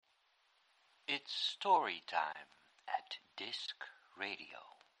It's story time at Disc Radio.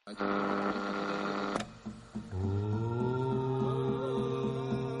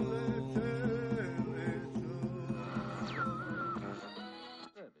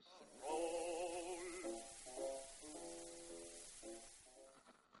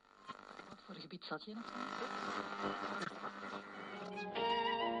 Wat voor gebied zat je nog?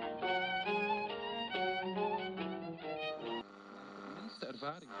 De meeste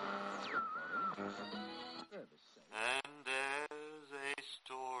ervaring. And there's a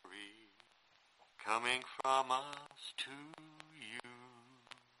story coming from us to you.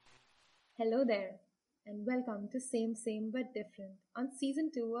 Hello there, and welcome to Same But Different on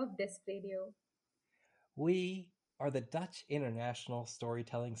Season 2 of Disc Radio. We are the Dutch International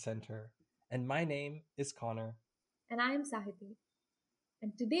Storytelling Center, and my name is Connor. And I am Sahiti.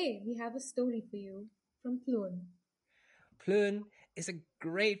 And today we have a story for you from Pleun. Pleun is a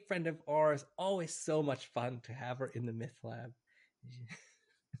great friend of ours, always so much fun to have her in the Myth Lab.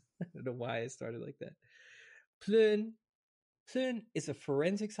 I don't know why I started like that. Pleun is a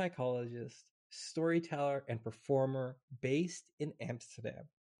forensic psychologist, storyteller, and performer based in Amsterdam.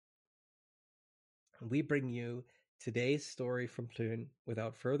 We bring you today's story from Pleun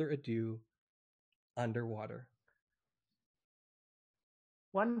without further ado, Underwater.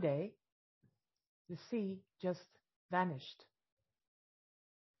 One day, the sea just vanished.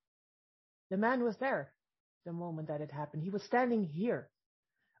 The man was there the moment that it happened. He was standing here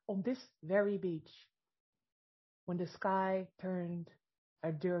on this very beach when the sky turned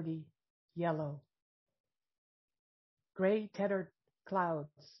a dirty yellow. Gray tethered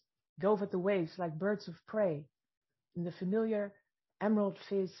clouds dove at the waves like birds of prey, and the familiar emerald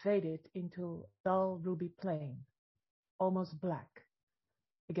fizz faded into dull ruby plain, almost black,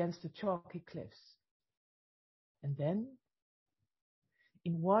 against the chalky cliffs. And then,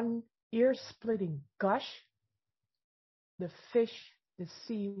 in one ear-splitting gush, the fish, the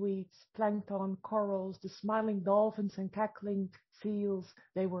seaweeds, plankton, corals, the smiling dolphins and cackling seals,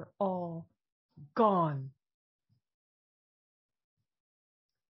 they were all gone.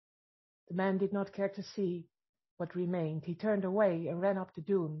 The man did not care to see what remained. He turned away and ran up the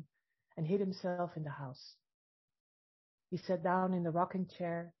dune and hid himself in the house. He sat down in the rocking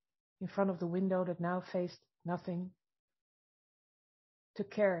chair in front of the window that now faced nothing. Took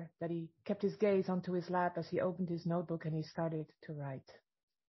care that he kept his gaze onto his lap as he opened his notebook and he started to write.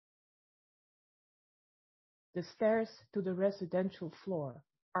 The stairs to the residential floor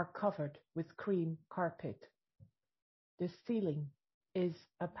are covered with cream carpet. The ceiling is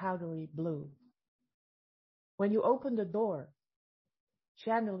a powdery blue. When you open the door,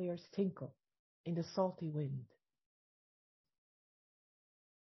 chandeliers tinkle in the salty wind.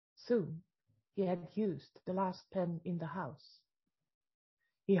 Soon, he had used the last pen in the house.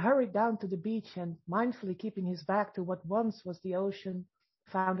 He hurried down to the beach and, mindfully keeping his back to what once was the ocean,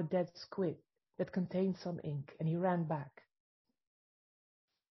 found a dead squid that contained some ink, and he ran back.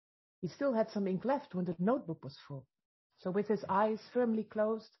 He still had some ink left when the notebook was full, so with his eyes firmly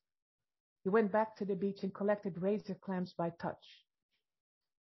closed, he went back to the beach and collected razor clamps by touch.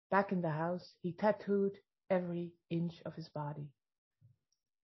 Back in the house, he tattooed every inch of his body.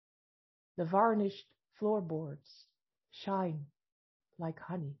 The varnished floorboards shine like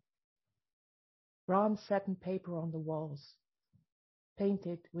honey. Bronze satin paper on the walls,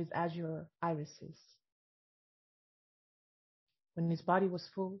 painted with azure irises. When his body was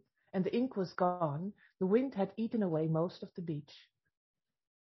full and the ink was gone, the wind had eaten away most of the beach.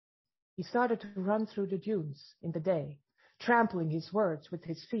 He started to run through the dunes in the day, trampling his words with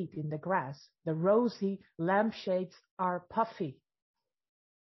his feet in the grass. The rosy lampshades are puffy.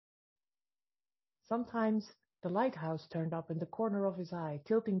 Sometimes the lighthouse turned up in the corner of his eye,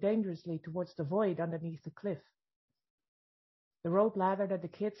 tilting dangerously towards the void underneath the cliff. The rope ladder that the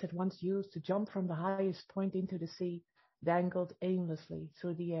kids had once used to jump from the highest point into the sea dangled aimlessly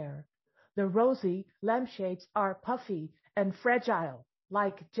through the air. The rosy lampshades are puffy and fragile,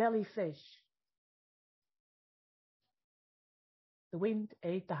 like jellyfish. The wind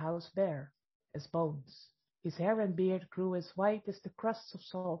ate the house bare as bones. His hair and beard grew as white as the crusts of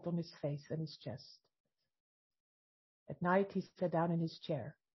salt on his face and his chest. At night he sat down in his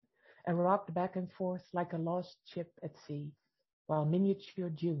chair and rocked back and forth like a lost ship at sea, while miniature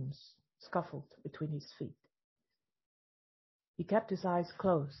dunes scuffled between his feet. He kept his eyes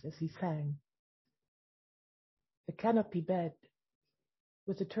closed as he sang. The canopy bed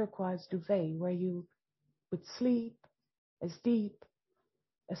with the turquoise duvet where you would sleep as deep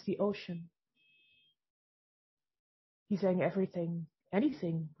as the ocean. He sang everything,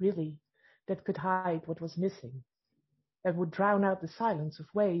 anything really, that could hide what was missing. that would drown out the silence of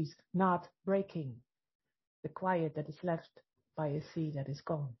waves not breaking, the quiet that is left by a sea that is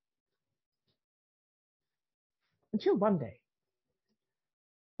gone. Until one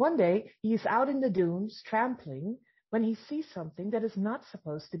day, he is out in the dunes trampling when he sees something that is not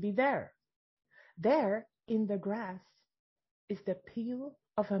supposed to be there. There, in the grass, is the peel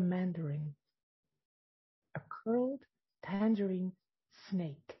of a mandarin, a curled tangerine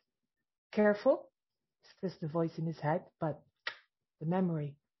snake. Careful, says the voice in his head, but the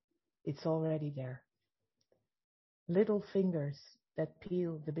memory, it's already there. Little fingers that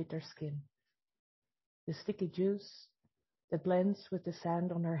peel the bitter skin. The sticky juice that blends with the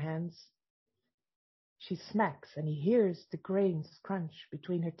sand on her hands. She smacks and he hears the grains crunch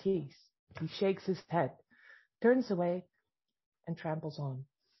between her teeth. He shakes his head, turns away, and tramples on.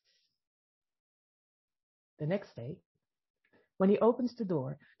 The next day, when he opens the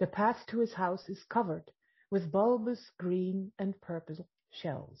door, the path to his house is covered with bulbous green and purple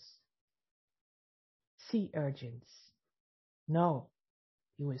shells. Sea urchins. No,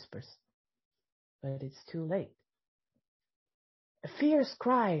 he whispers, but it's too late. A fierce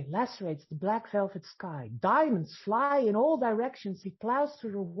cry lacerates the black velvet sky. Diamonds fly in all directions. He plows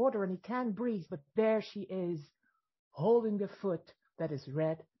through the water and he can't breathe, but there she is, holding the foot that is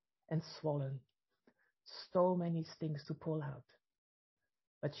red and swollen. So many stings to pull out.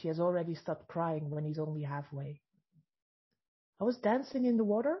 But she has already stopped crying when he's only halfway. I was dancing in the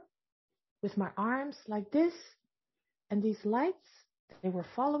water with my arms like this, and these lights, they were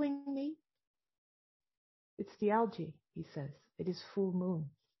following me. It's the algae, he says. It is full moon.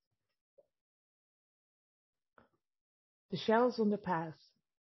 The shells on the path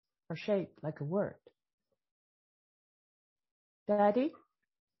are shaped like a word. Daddy?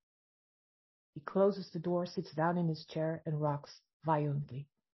 He closes the door, sits down in his chair, and rocks violently.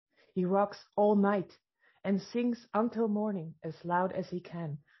 He rocks all night and sings until morning as loud as he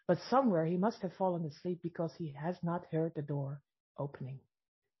can. But somewhere he must have fallen asleep because he has not heard the door opening.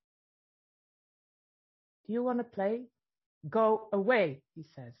 Do you want to play? Go away, he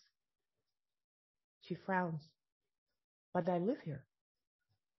says. She frowns. But I live here.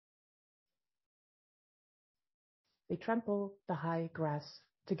 They trample the high grass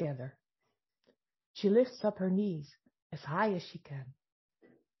together. She lifts up her knees as high as she can.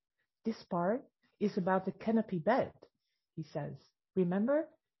 This part is about the canopy bed, he says. Remember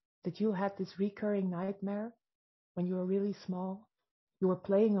that you had this recurring nightmare when you were really small? You were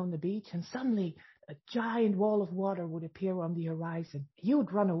playing on the beach and suddenly a giant wall of water would appear on the horizon. You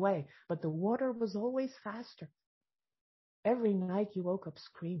would run away, but the water was always faster. Every night you woke up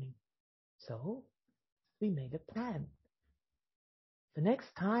screaming. So we made a plan. The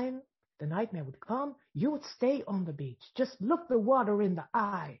next time the nightmare would come, you would stay on the beach. Just look the water in the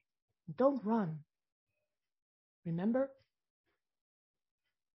eye. Don't run. Remember?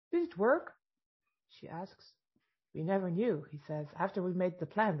 Did it work? She asks. We never knew, he says. After we made the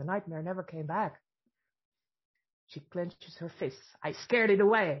plan, the nightmare never came back. She clenches her fists. I scared it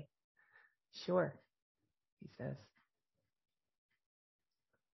away. Sure, he says.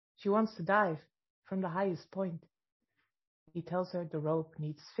 She wants to dive from the highest point. He tells her the rope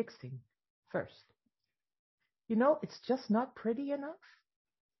needs fixing first. You know, it's just not pretty enough.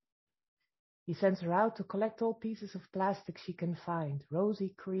 He sends her out to collect all pieces of plastic she can find.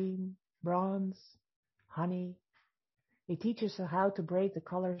 Rosy cream, bronze, honey. He teaches her how to braid the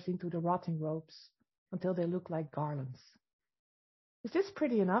colors into the rotting ropes until they look like garlands. Is this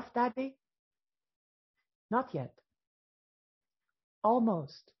pretty enough, Daddy? Not yet.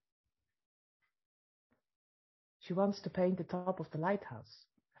 Almost. She wants to paint the top of the lighthouse,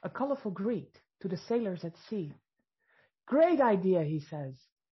 a colorful greet to the sailors at sea. Great idea, he says,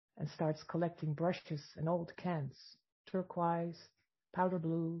 and starts collecting brushes and old cans, turquoise, powder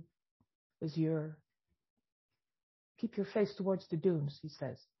blue, azure. Keep your face towards the dunes, he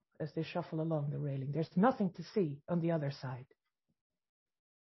says, as they shuffle along the railing. There's nothing to see on the other side.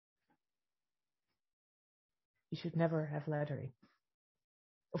 He should never have let her in.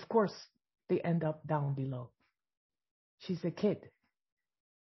 Of course, they end up down below. She's a kid.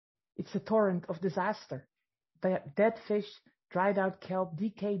 It's a torrent of disaster. Dead fish, dried out kelp,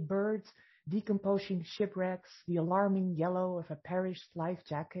 decayed birds, decomposing shipwrecks, the alarming yellow of a perished life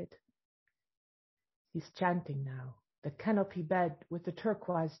jacket. He's chanting now. The canopy bed with the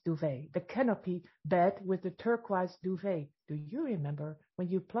turquoise duvet. The canopy bed with the turquoise duvet. Do you remember when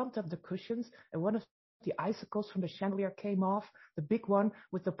you plumped up the cushions and one of the icicles from the chandelier came off? The big one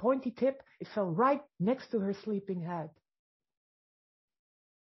with the pointy tip, it fell right next to her sleeping head.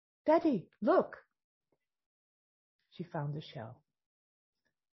 Daddy, look! She found the shell.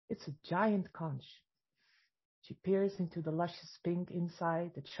 It's a giant conch. She peers into the luscious pink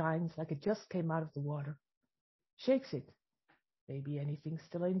inside that shines like it just came out of the water. Shakes it. Maybe anything's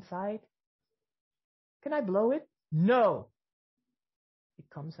still inside. Can I blow it? No! It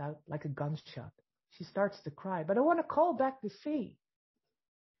comes out like a gunshot. She starts to cry, but I want to call back the sea.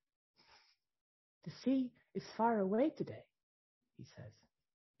 The sea is far away today, he says.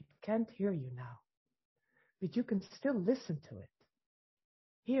 It can't hear you now, but you can still listen to it.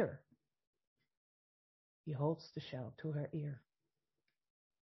 Here. He holds the shell to her ear.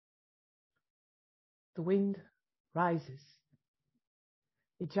 The wind rises.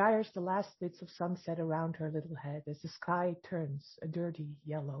 It gyres the last bits of sunset around her little head as the sky turns a dirty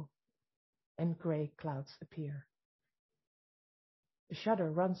yellow and gray clouds appear. A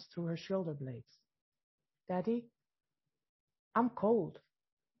shudder runs through her shoulder blades. Daddy, I'm cold.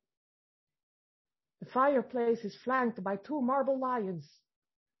 The fireplace is flanked by 2 marble lions.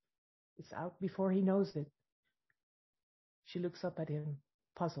 It's out before he knows it. She looks up at him,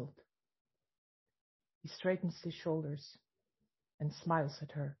 puzzled. He straightens his shoulders and smiles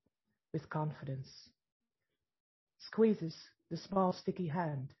at her with confidence. Squeezes the small sticky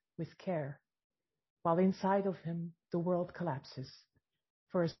hand with care, while inside of him the world collapses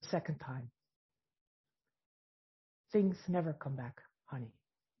for a second time. Things never come back, honey.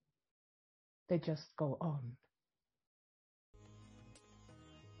 They just go on.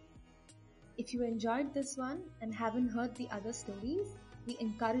 If you enjoyed this one and haven't heard the other stories, we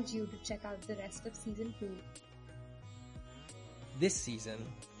encourage you to check out the rest of season 2. This season,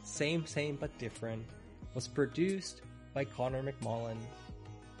 Same But Different, was produced by Connor McMullen,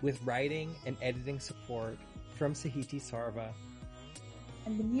 with writing and editing support from Sahiti Sarva.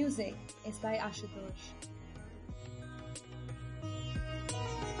 And the music is by Ashutosh.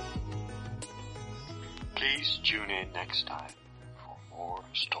 Please tune in next time for more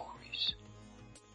stories.